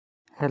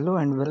Hello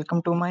and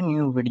welcome to my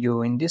new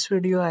video. In this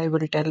video, I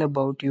will tell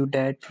about you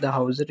that the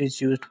Hauser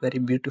is used very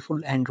beautiful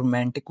and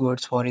romantic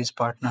words for his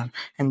partner.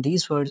 And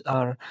these words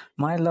are,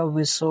 my love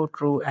is so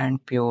true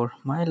and pure.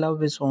 My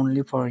love is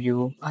only for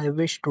you. I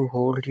wish to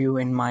hold you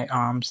in my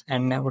arms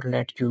and never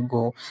let you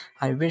go.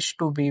 I wish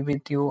to be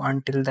with you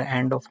until the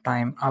end of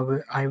time.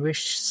 I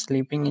wish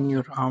sleeping in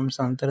your arms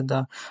under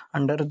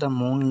the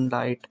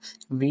moonlight.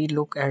 We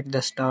look at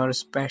the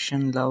stars.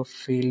 Passion, love,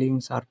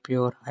 feelings are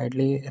pure.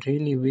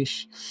 Really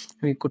wish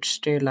we could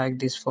stay like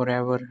this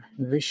forever.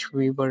 Wish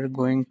we were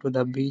going to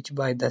the beach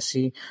by the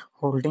sea,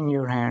 holding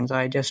your hands.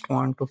 I just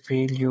want to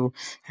feel you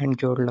and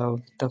your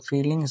love. The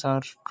feelings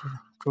are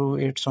true,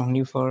 it's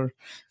only for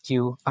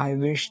you. I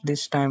wish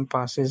this time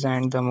passes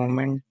and the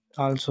moment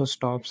also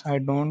stops. I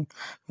don't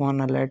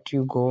wanna let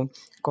you go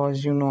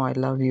cause you know I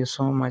love you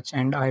so much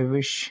and I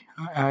wish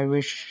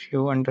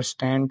you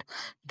understand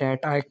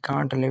that I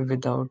can't live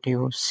without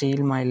you.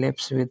 Seal my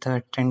lips with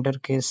a tender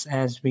kiss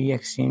as we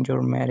exchange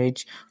your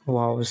marriage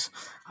vows.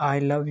 I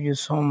love you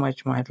so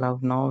much, my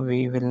love. Now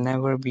we will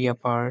never be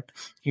apart.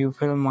 You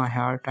fill my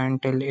heart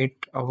until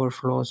it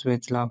overflows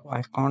with love.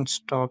 I can't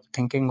stop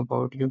thinking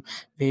about you,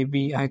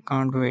 baby. I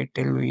can't wait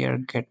till we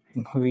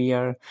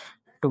are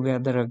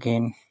together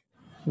again.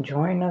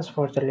 Join us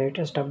for the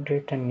latest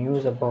update and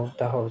news about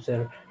the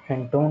Hauser,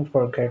 and don't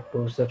forget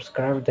to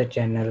subscribe the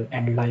channel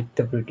and like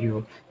the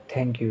video.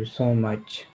 Thank you so much.